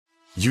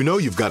You know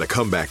you've got a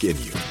comeback in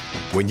you.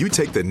 When you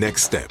take the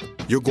next step,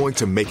 you're going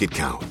to make it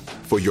count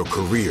for your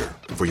career,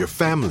 for your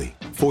family,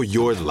 for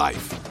your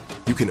life.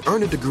 You can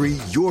earn a degree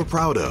you're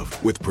proud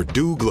of with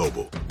Purdue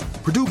Global.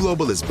 Purdue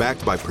Global is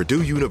backed by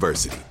Purdue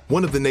University,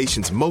 one of the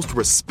nation's most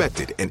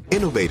respected and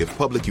innovative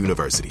public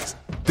universities.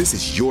 This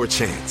is your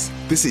chance.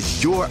 This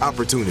is your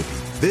opportunity.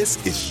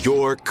 This is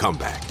your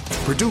comeback.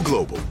 Purdue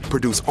Global,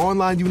 Purdue's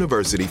online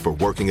university for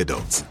working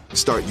adults.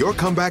 Start your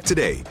comeback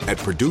today at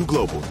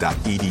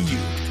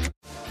purdueglobal.edu.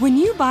 When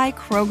you buy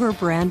Kroger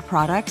brand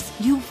products,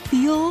 you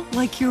feel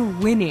like you're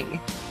winning.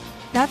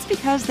 That's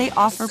because they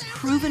offer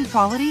proven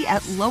quality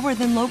at lower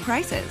than low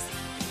prices.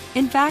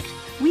 In fact,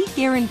 we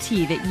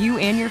guarantee that you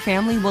and your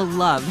family will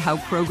love how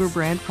Kroger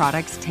brand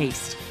products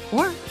taste,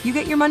 or you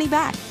get your money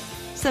back.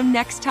 So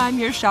next time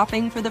you're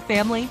shopping for the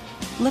family,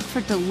 look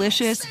for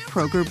delicious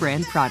Kroger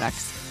brand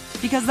products,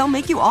 because they'll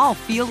make you all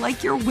feel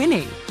like you're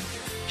winning.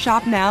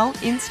 Shop now,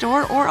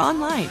 in-store, or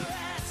online.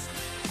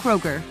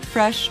 Kroger,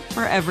 fresh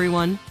for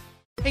everyone.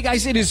 Hey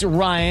guys, it is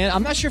Ryan.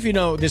 I'm not sure if you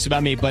know this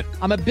about me, but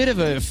I'm a bit of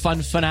a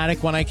fun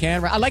fanatic when I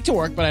can. I like to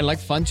work, but I like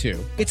fun too.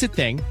 It's a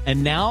thing.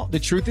 And now the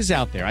truth is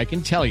out there. I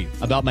can tell you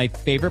about my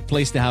favorite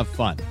place to have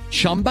fun.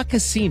 Chumba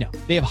Casino.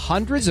 They have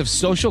hundreds of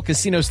social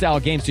casino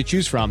style games to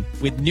choose from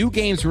with new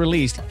games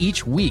released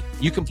each week.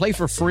 You can play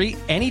for free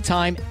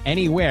anytime,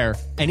 anywhere.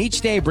 And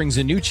each day brings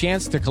a new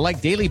chance to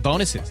collect daily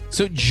bonuses.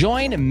 So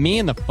join me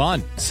in the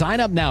fun. Sign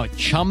up now at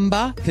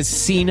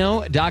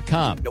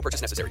ChumbaCasino.com. No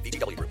purchase necessary.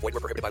 VGW Group. Void where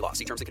prohibited by law.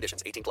 See terms and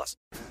conditions. 18+.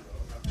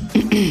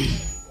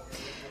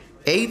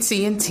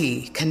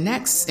 AT&T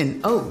connects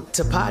an ode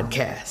to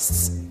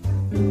podcasts.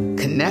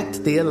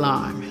 Connect the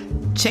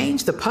alarm.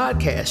 Change the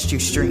podcast you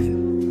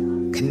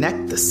stream.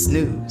 Connect the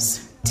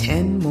snooze.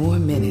 10 more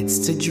minutes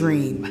to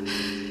dream.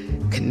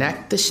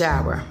 Connect the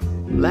shower.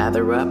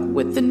 Lather up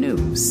with the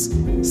news,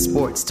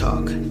 sports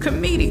talk,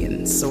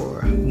 comedians,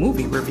 or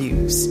movie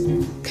reviews.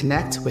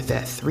 Connect with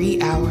that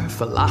 3-hour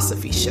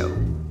philosophy show.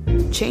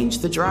 Change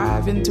the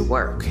drive into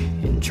work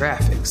in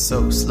traffic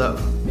so slow.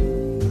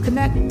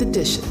 Connect the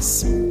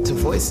dishes to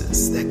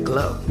voices that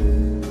glow.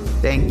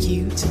 Thank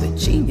you to the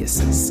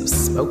geniuses of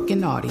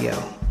spoken audio.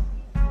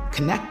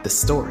 Connect the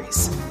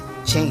stories.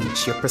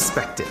 Change your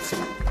perspective.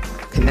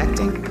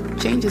 Connecting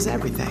changes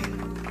everything.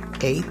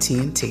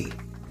 AT&T.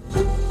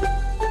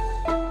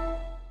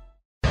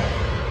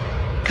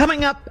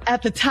 Coming up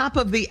at the top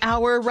of the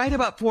hour, right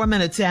about 4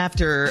 minutes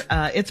after,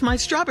 it's my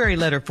strawberry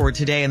letter for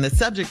today. And the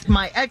subject,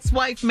 my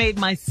ex-wife made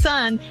my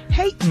son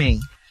hate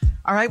me.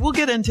 All right, we'll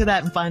get into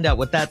that and find out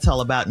what that's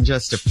all about in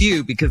just a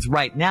few, because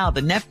right now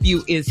the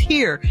nephew is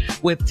here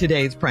with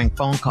today's prank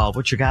phone call.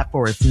 What you got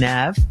for us,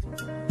 Nev?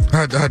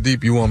 How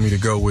deep you want me to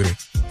go with it?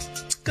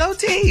 Go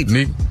deep.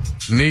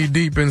 Knee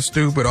deep and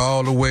stupid,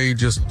 all the way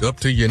just up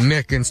to your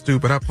neck and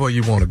stupid. How far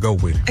you want to go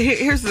with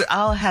it?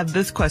 I'll have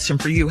this question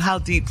for you. How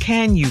deep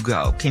can you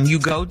go? Can you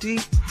go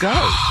deep? Go.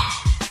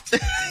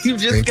 You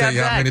just Can't got tell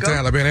you how many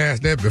times I've been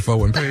asked that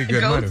before and paid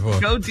good money for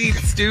it. Go deep,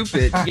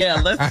 stupid.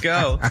 Yeah, let's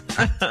go. All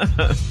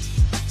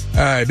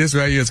right, this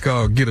right here is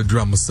called Get a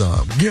Drummer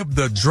Some. Give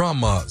the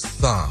drummer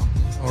some.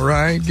 All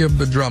right, give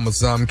the drummer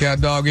some.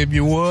 Cat dog, if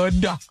you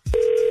would.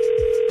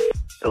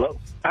 Hello?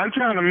 I'm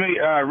trying to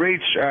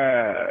reach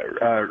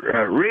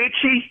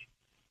Richie.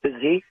 This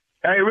is he?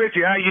 Hey,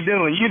 Richie, how you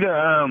doing? You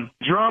the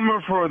drummer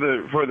for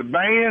the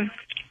band?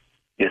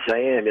 Yes, I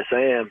am.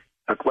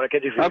 What can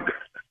I do for you? Okay.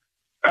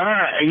 All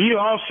right. You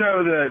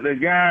also the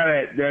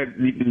guy that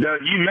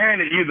you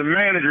manage. You're the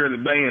manager of the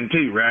band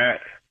too,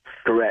 right?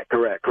 Correct.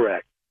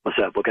 What's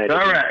up? What can I do?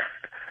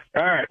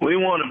 All right. We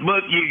want to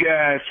book you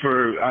guys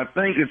for. I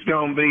think it's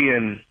going to be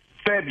in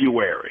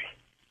February.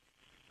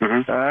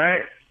 Mm-hmm.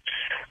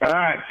 All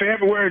right,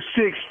 February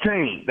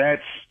 16th.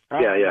 That's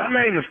yeah.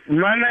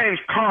 My name's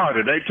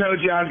Carter. They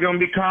told you I was going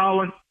to be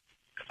calling?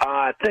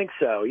 I think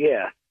so,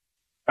 yeah.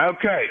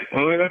 Okay.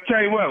 Well, I'll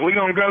tell you what. We're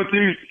going to go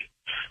through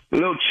a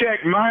little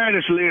check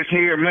minus list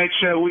here and make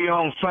sure we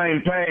on the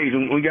same page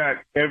and we got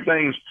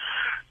everything's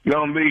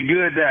going to be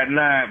good that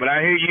night. But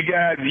I hear you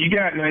guys,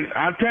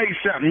 I'll tell you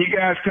something. You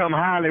guys come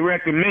highly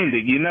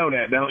recommended. You know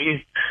that, don't you?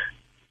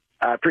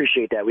 I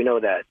appreciate that. We know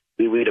that.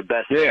 We're the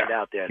best band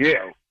out there.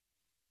 Yeah. So.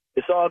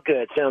 It's all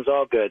good. Sounds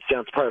all good.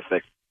 Sounds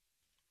perfect.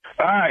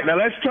 All right, now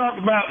let's talk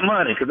about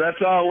money, because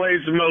that's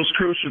always the most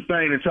crucial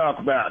thing to talk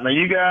about. Now,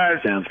 you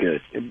guys... Sounds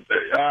good. You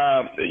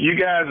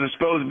guys are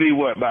supposed to be,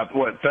 about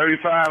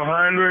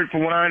 3,500,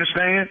 from what I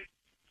understand?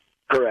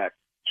 Correct.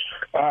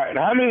 All right,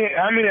 how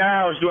many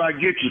hours do I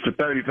get you for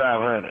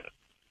 3,500?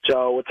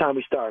 So, what time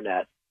we starting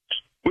at?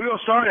 We're gonna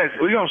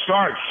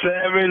start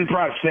 7,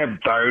 probably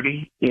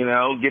 7:30. You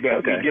know, get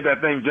that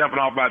thing jumping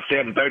off about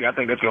 7:30. I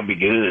think that's gonna be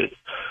good.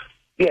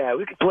 Yeah,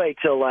 we could play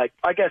till I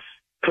guess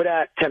for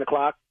that 10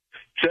 o'clock.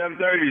 7:30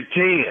 to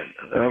 10.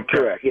 Okay.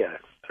 Correct. Yeah.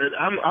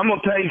 I'm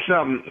gonna tell you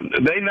something.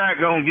 They not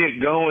gonna get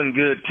going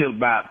good till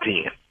about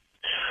 10.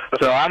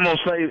 So I'm gonna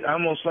say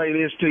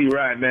this to you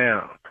right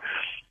now.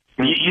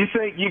 You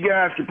think you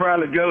guys could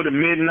probably go to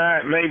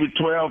midnight, maybe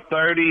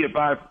 12:30,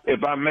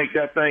 if I make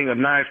that thing a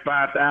nice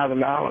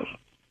 $5,000?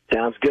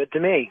 Sounds good to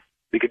me.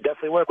 We could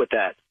definitely work with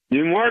that.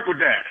 You can work with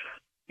that.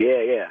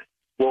 Yeah.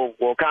 We'll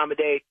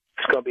accommodate.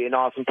 It's gonna be an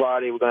awesome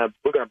party. We're gonna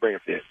bring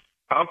it for you.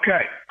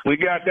 Okay, we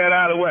got that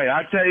out of the way.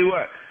 I tell you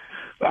what,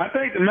 I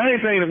think the main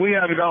thing that we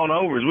haven't gone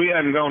over is we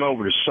haven't gone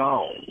over the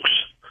songs,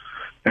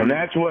 and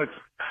that's what's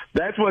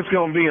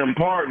going to be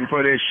important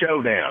for this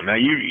showdown. Now,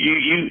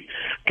 you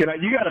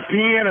got a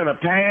pen and a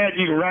pad?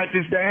 You can write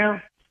this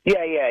down?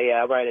 Yeah.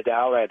 I'll write it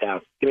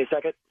down. Give me a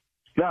second.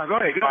 No, go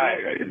ahead.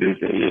 Do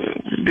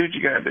what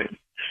you got to do.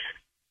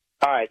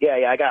 All right.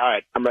 Yeah. I got. All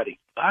right. I'm ready.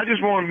 I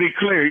just want to be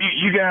clear.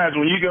 You guys,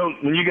 when you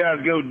guys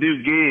go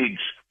do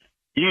gigs,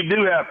 you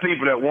do have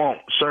people that want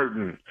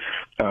certain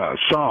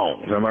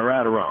songs. Am I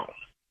right or wrong?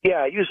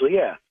 Yeah, usually,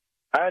 yeah.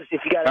 If you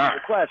got any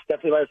requests,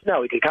 definitely let us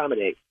know. We can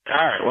accommodate. All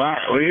right. Well,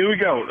 here we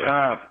go.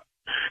 I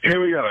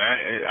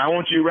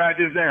want you to write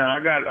this down. I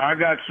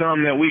got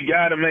something that we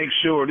got to make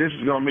sure this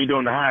is going to be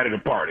during the height of the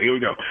party. Here we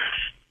go.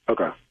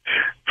 Okay.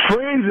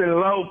 Friends in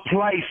Low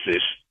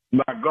Places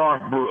by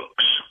Garth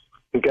Brooks.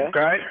 Okay.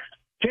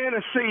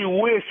 Tennessee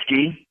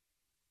Whiskey,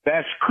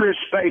 that's Chris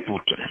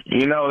Stapleton.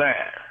 You know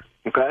that.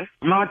 Okay.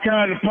 My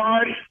Kind of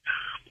Party,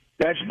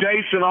 that's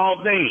Jason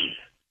Aldean.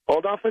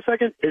 Hold on for a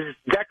second. Is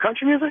that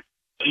country music?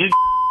 You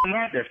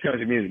right, that's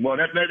country music. Well,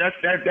 that's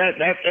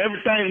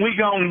everything we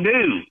gonna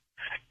do.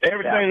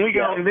 Everything we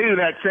gonna do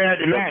that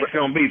Saturday night is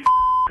gonna be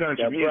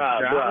country music.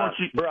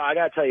 Bro, I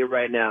gotta tell you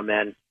right now,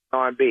 man.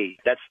 R&B,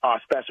 that's our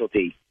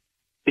specialty.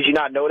 Did you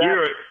not know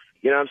that?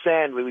 You know what I'm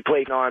saying? We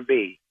played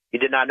R&B. You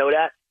did not know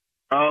that?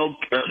 Oh,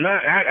 no,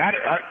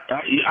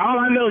 all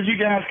I know is you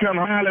guys come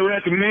highly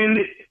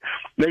recommended.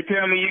 They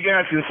tell me you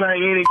guys can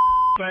sing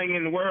anything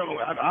in the world.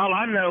 All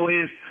I know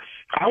is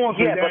I want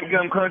some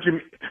dadgum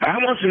country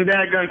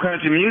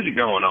music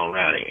going on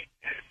around here.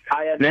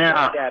 I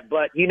understand that,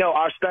 but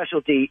our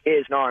specialty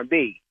is an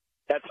R&B.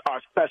 That's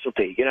our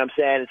specialty. You know what I'm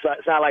saying?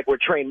 It's not like we're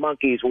trained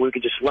monkeys where we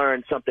could just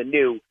learn something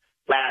new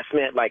last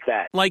minute like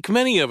that. Like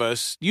many of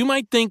us, you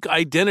might think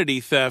identity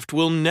theft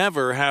will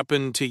never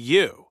happen to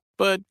you.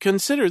 But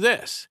consider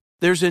this.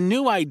 There's a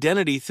new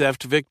identity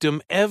theft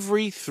victim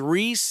every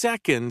 3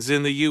 seconds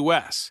in the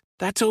U.S.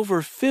 That's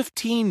over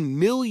 15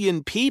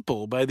 million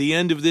people by the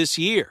end of this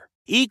year,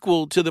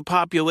 equal to the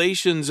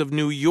populations of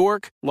New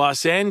York,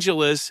 Los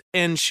Angeles,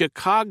 and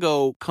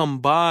Chicago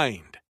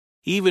combined.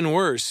 Even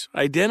worse,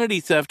 identity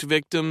theft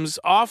victims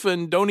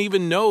often don't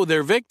even know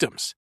they're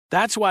victims.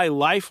 That's why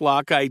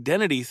LifeLock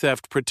Identity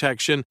Theft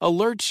Protection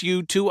alerts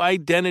you to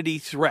identity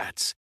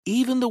threats,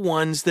 even the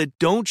ones that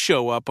don't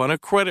show up on a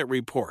credit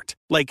report,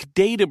 like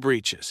data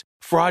breaches,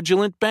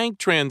 fraudulent bank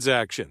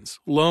transactions,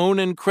 loan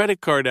and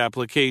credit card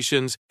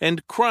applications,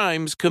 and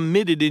crimes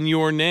committed in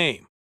your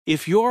name.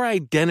 If your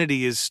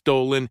identity is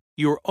stolen,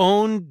 your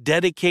own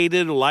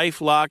dedicated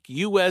LifeLock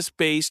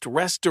U.S.-based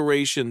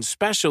restoration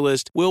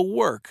specialist will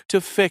work to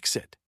fix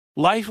it.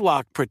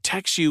 LifeLock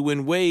protects you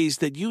in ways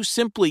that you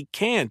simply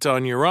can't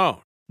on your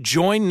own.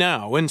 Join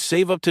now and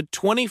save up to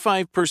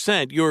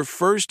 25% your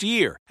first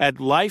year at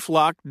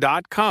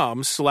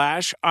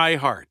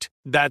LifeLock.com/iHeart.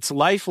 That's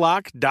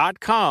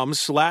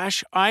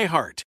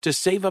LifeLock.com/iHeart to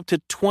save up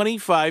to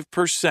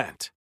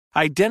 25%.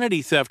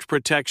 Identity theft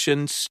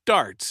protection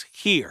starts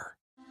here.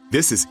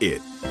 This is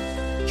it.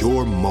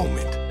 Your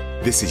moment.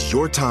 This is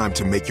your time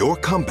to make your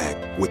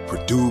comeback with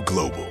Purdue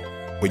Global.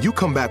 When you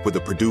come back with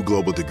a Purdue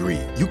Global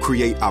degree, you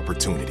create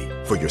opportunity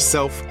for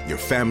yourself, your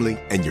family,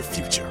 and your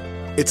future.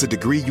 It's a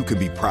degree you can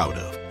be proud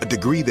of, a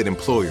degree that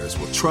employers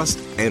will trust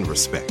and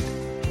respect.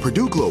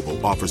 Purdue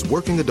Global offers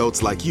working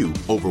adults like you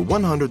over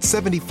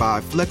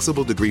 175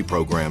 flexible degree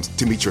programs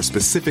to meet your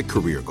specific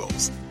career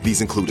goals.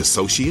 These include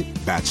associate,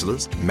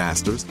 bachelor's,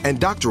 master's, and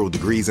doctoral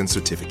degrees and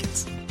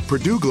certificates.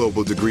 Purdue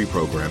Global degree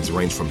programs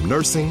range from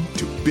nursing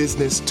to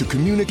business to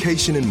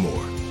communication and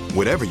more.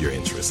 Whatever your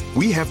interest,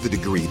 we have the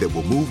degree that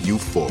will move you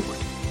forward.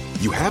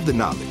 You have the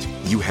knowledge,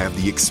 you have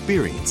the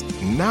experience.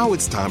 Now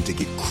it's time to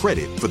get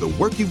credit for the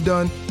work you've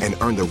done and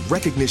earn the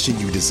recognition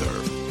you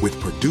deserve with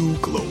Purdue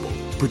Global,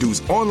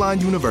 Purdue's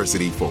online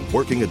university for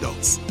working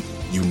adults.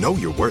 You know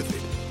you're worth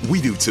it. We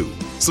do too.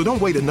 So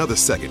don't wait another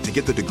second to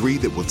get the degree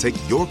that will take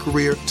your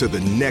career to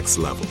the next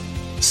level.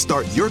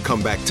 Start your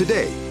comeback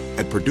today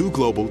at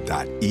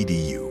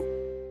purdueglobal.edu.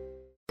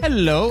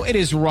 Hello, it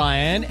is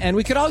Ryan, and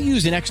we could all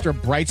use an extra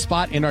bright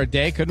spot in our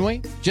day, couldn't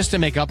we? Just to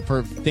make up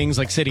for things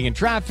like sitting in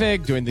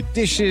traffic, doing the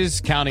dishes,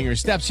 counting your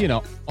steps,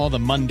 all the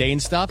mundane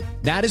stuff.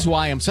 That is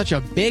why I'm such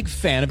a big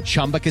fan of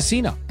Chumba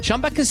Casino.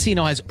 Chumba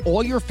Casino has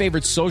all your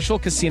favorite social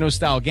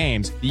casino-style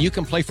games that you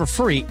can play for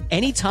free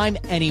anytime,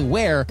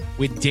 anywhere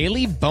with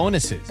daily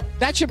bonuses.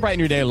 That should brighten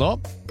your day a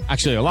little.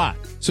 Actually, a lot.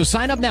 So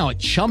sign up now at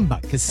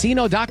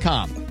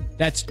ChumbaCasino.com.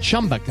 That's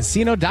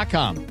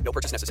ChumbaCasino.com. No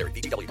purchase necessary.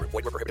 VGW Group.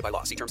 Void where prohibited by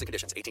law. See terms and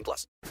conditions.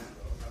 18+.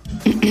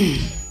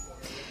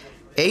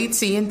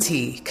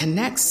 AT&T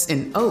connects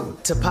an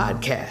ode to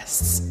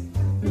podcasts.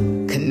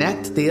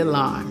 Connect the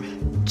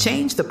alarm.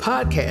 Change the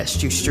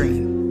podcast you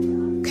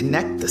stream.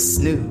 Connect the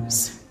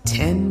snooze.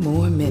 10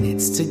 more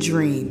minutes to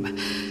dream.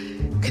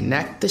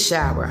 Connect the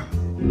shower.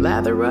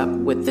 Lather up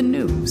with the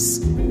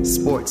news,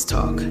 sports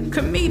talk,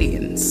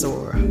 comedians,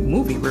 or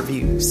movie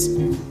reviews.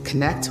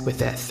 Connect with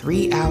that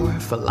 3-hour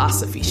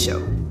philosophy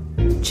show.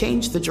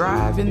 Change the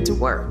drive into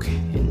work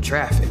in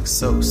traffic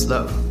so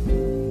slow.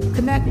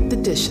 Connect the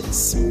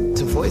dishes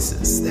to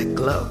voices that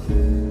glow.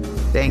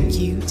 Thank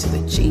you to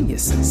the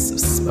geniuses of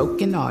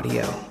spoken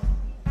audio.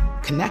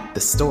 Connect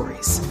the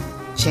stories.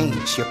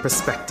 Change your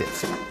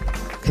perspective.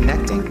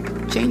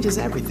 Connecting changes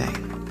everything.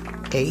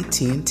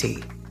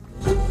 AT&T.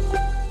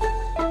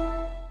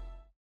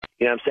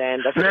 You know what I'm saying?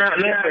 That's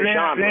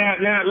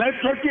now,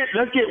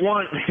 let's get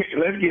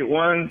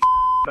one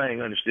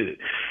thing understood.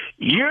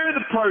 You're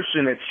the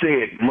person that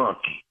said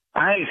monkey.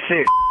 I ain't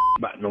said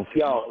about no.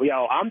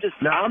 Yo, I'm just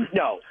no. I'm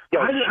no. Yo,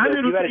 I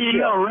you gotta chill.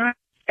 know, right?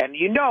 And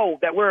you know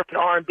that we're an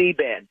R&B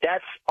band.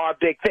 That's our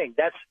big thing.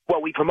 That's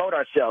what we promote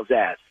ourselves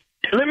as.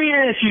 Let me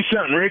ask you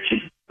something,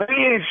 Richie. Let me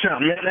ask you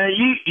something.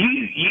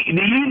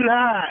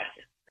 Now,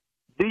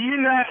 do you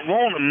not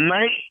want to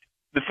make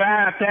the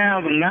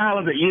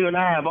 $5,000 that you and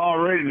I have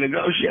already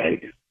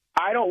negotiated?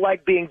 I don't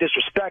like being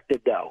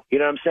disrespected, though. You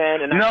know what I'm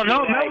saying? And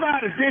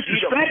nobody's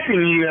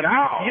disrespecting you at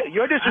all.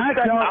 You're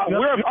disrespecting.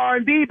 We're an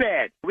R&B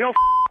band. We don't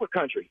with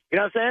country. You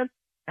know what I'm saying?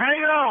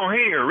 Hang on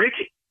here,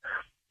 Richie.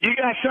 You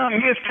got something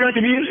against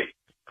country music?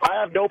 I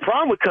have no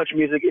problem with country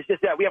music. It's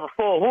just that we have a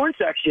full horn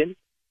section,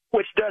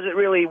 which doesn't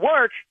really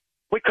work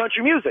with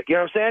country music. You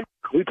know what I'm saying?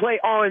 We play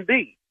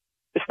R&B.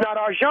 It's not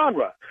our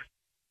genre.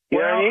 You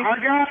know what I mean?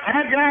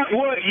 I got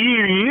what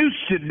you're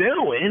used to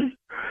doing,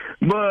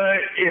 but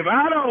if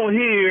I don't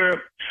hear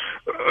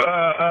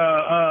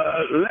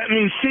Let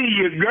Me See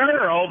Your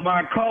Girl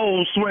by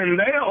Cole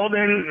Swindell,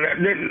 then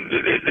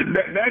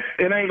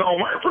it ain't going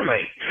to work for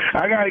me.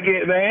 I got to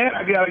get that.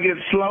 I got to get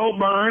Slow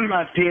Burn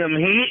by Tim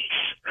Hicks.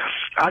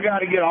 I got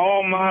to get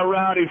All My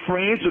Rowdy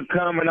Friends Are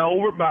Coming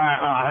Over by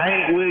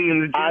Hank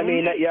Williams Jr. I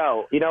mean,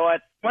 yo, you know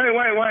what?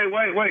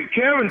 Wait.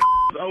 Kevin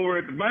over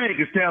at the bank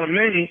is telling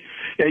me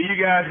that you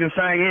guys can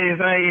sing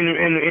anything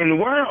in the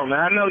world.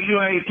 Now, I know you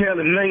ain't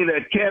telling me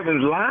that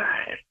Kevin's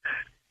lying.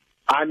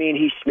 I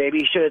mean, maybe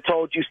he should have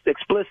told you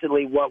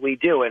explicitly what we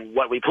do and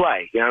what we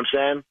play. You know what I'm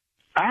saying?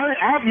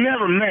 I've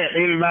never met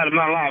anybody in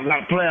my life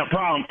like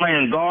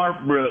playing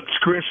Garth Brooks,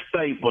 Chris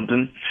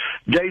Stapleton,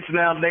 Jason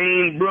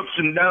Aldean, Brooks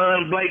and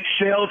Dunn, Blake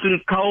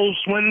Shelton, Cole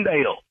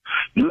Swindell.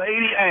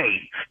 Lady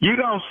A, you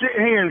gonna sit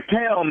here and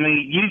tell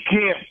me you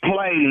can't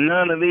play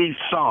none of these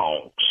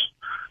songs?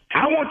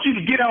 I want you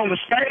to get on the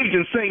stage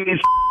and sing these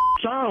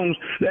songs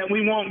that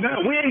we won't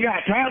go. We ain't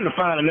got time to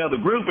find another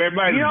group.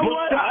 Everybody's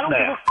booked up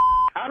there.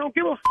 I don't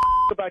give a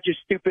about your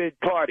stupid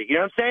party. You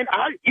know what I'm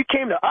saying? You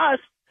came to us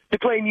to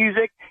play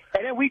music,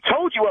 and then we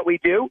told you what we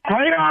do.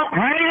 Hang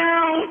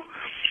on.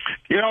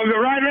 You know,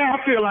 right now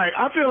I feel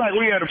like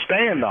we had a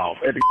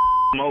standoff at the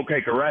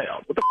OK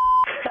Corral. What the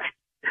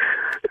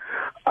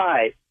All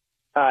right.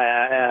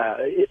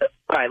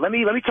 Let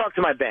me talk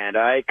to my band.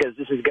 All right, because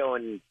this is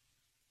going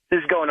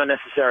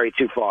unnecessary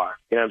too far.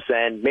 You know what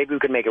I'm saying? Maybe we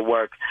could make it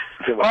work.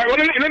 All right. Well,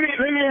 let me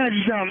ask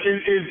you something.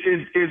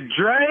 Is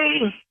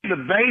Dre the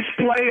bass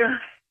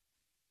player?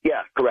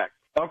 Yeah, correct.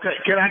 Okay.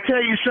 Can I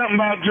tell you something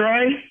about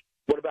Dre?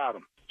 What about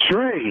him?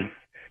 Dre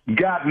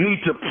got me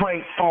to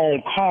prank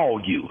phone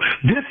call you.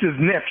 This is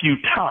nephew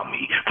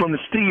Tommy from the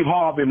Steve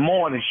Harvey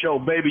Morning Show,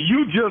 baby.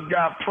 You just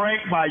got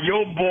pranked by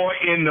your boy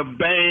in the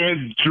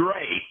band,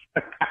 Dre.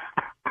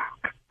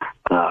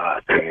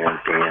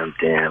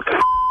 Damn.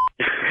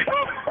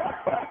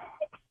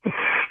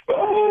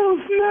 Oh,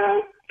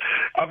 snap.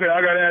 Okay,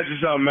 I got to ask you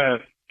something, man.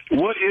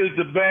 What is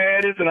the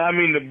baddest, and I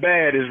mean the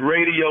baddest,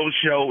 radio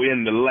show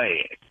in the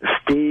land?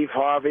 Steve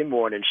Harvey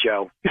Morning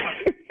Show.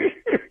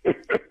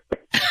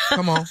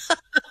 Come on.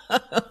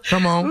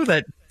 Ooh,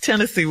 that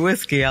Tennessee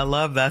Whiskey. I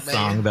love that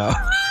song, though.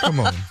 Come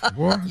on,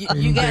 boy.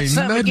 You got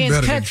something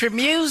against country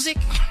music?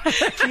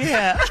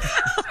 Yeah.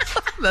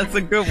 That's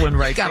a good one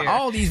right there. Got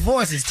all these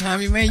voices,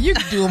 Tommy, man. You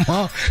can do them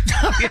all.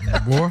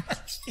 Boy.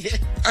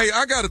 Hey,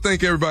 I got to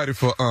thank everybody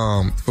for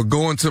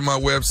going to my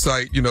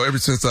website. You know, ever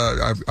since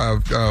I've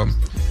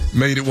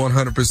made it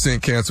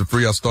 100% cancer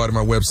free, I started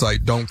my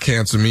website,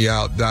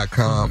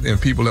 don'tcancermeout.com, and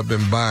people have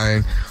been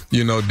buying,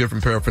 you know,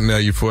 different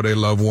paraphernalia for their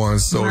loved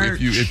ones. So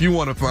if you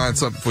want to find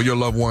something for your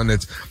loved one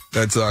that's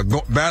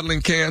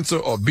battling cancer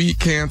or beat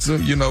cancer,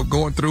 you know,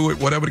 going through it,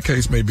 whatever the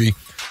case may be,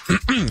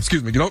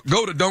 excuse me, go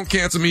to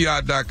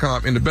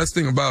don'tcancermeout.com. And the best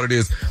thing about it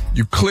is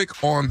you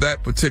click on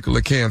that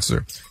particular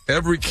cancer.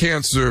 Every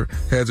cancer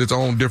has its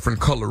own different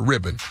color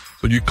ribbon.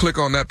 So you click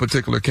on that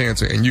particular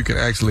cancer and you can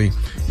actually,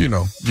 you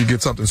know, you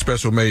get something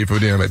special made for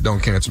them at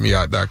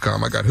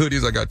don'tcancermeout.com. I got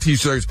hoodies, I got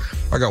t-shirts,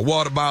 I got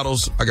water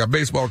bottles, I got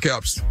baseball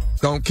caps,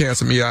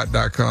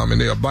 don'tcancermeout.com.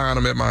 And they are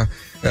buying them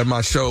at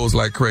my shows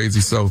like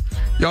crazy. So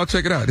y'all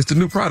check it out. It's the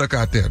new product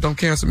out there. Don't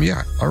Cancer Me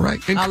Out. All right.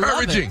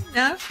 Encouraging.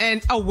 Yeah.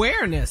 And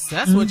awareness.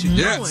 That's what you're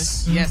doing.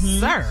 Yes,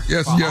 sir.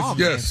 Yes.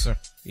 Cancer.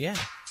 Yeah.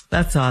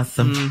 That's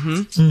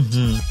awesome.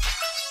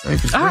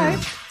 Thank you. All right.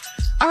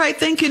 All right.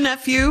 Thank you,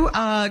 nephew.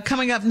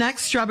 Coming up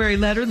next, Strawberry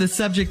Letter. The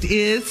subject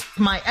is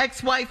my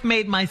ex-wife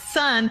made my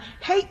son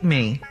hate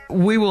me.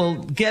 We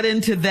will get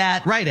into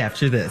that right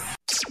after this.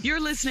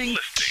 You're listening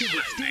to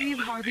the Steve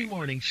Harvey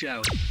Morning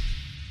Show.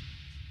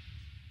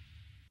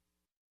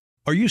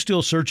 Are you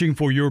still searching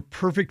for your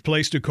perfect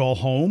place to call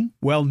home?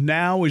 Well,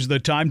 now is the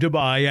time to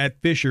buy at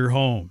Fisher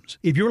Homes.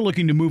 If you're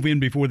looking to move in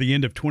before the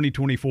end of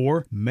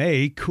 2024,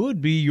 May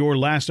could be your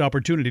last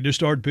opportunity to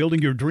start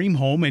building your dream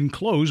home and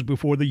close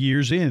before the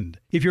year's end.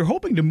 If you're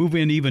hoping to move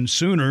in even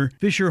sooner,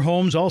 Fisher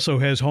Homes also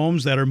has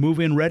homes that are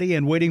move-in ready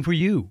and waiting for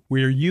you,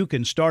 where you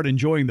can start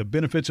enjoying the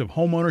benefits of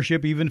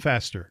homeownership even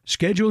faster.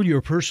 Schedule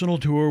your personal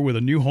tour with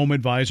a new home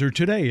advisor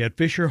today at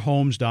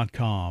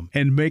FisherHomes.com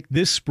and make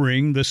this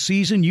spring the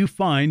season you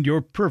find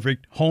your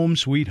perfect home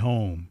sweet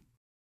home.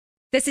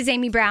 This is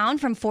Amy Brown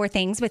from 4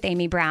 Things with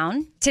Amy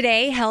Brown.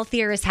 Today,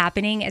 healthier is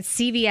happening at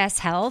CVS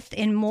Health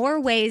in more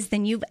ways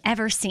than you've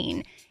ever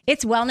seen.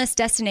 It's wellness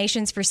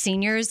destinations for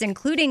seniors,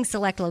 including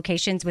select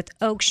locations with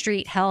Oak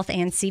Street Health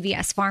and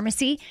CVS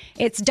Pharmacy.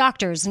 It's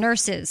doctors,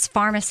 nurses,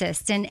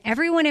 pharmacists, and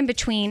everyone in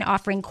between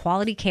offering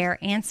quality care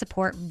and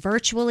support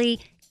virtually,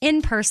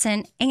 in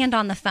person, and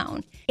on the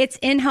phone. It's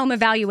in-home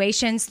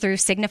evaluations through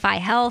Signify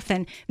Health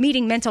and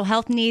meeting mental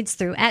health needs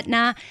through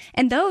Aetna.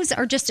 And those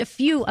are just a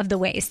few of the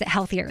ways that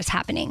healthier is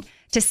happening.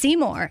 To see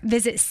more,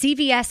 visit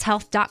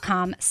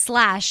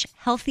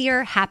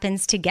cvshealth.com/healthier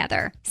happens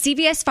together.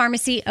 CVS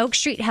Pharmacy, Oak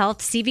Street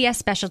Health, CVS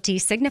Specialty,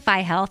 Signify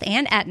Health,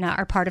 and Aetna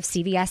are part of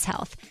CVS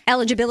Health.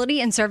 Eligibility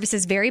and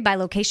services vary by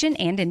location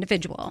and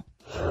individual.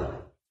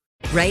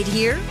 Right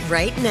here,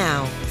 right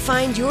now.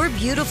 Find your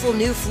beautiful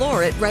new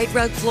floor at Right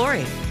Rug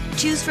Flooring.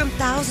 Choose from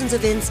thousands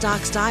of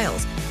in-stock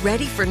styles,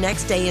 ready for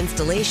next day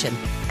installation,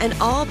 and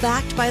all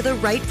backed by the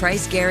right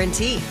price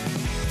guarantee.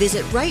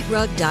 Visit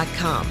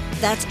rightrug.com.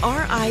 That's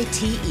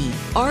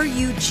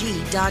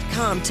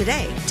RITERUG.com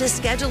today to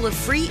schedule a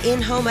free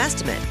in-home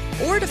estimate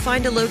or to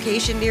find a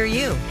location near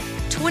you.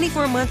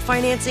 24-month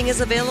financing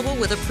is available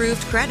with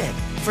approved credit.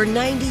 For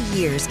 90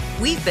 years,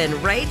 we've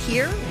been right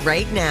here,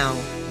 right now.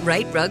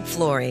 Right Rug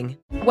Flooring.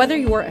 Whether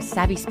you're a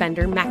savvy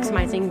spender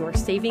maximizing your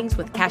savings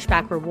with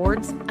cashback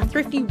rewards, a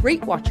thrifty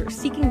rate watcher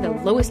seeking the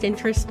lowest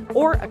interest,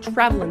 or a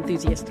travel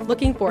enthusiast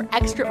looking for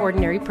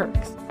extraordinary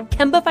perks,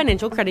 Kemba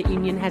Financial Credit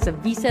Union has a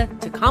visa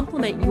to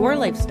complement your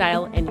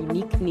lifestyle and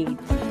unique needs.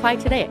 Apply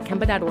today at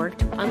Kemba.org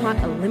to unlock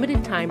a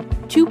limited time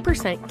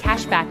 2%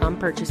 cash back on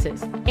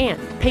purchases and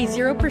pay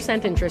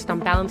 0% interest on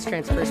balance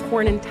transfers for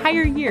an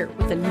entire year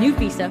with a new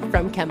visa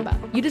from Kemba.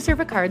 You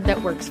deserve a card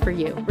that works for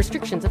you.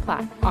 Restrictions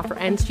apply. Offer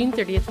ends June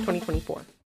 30th, 2024.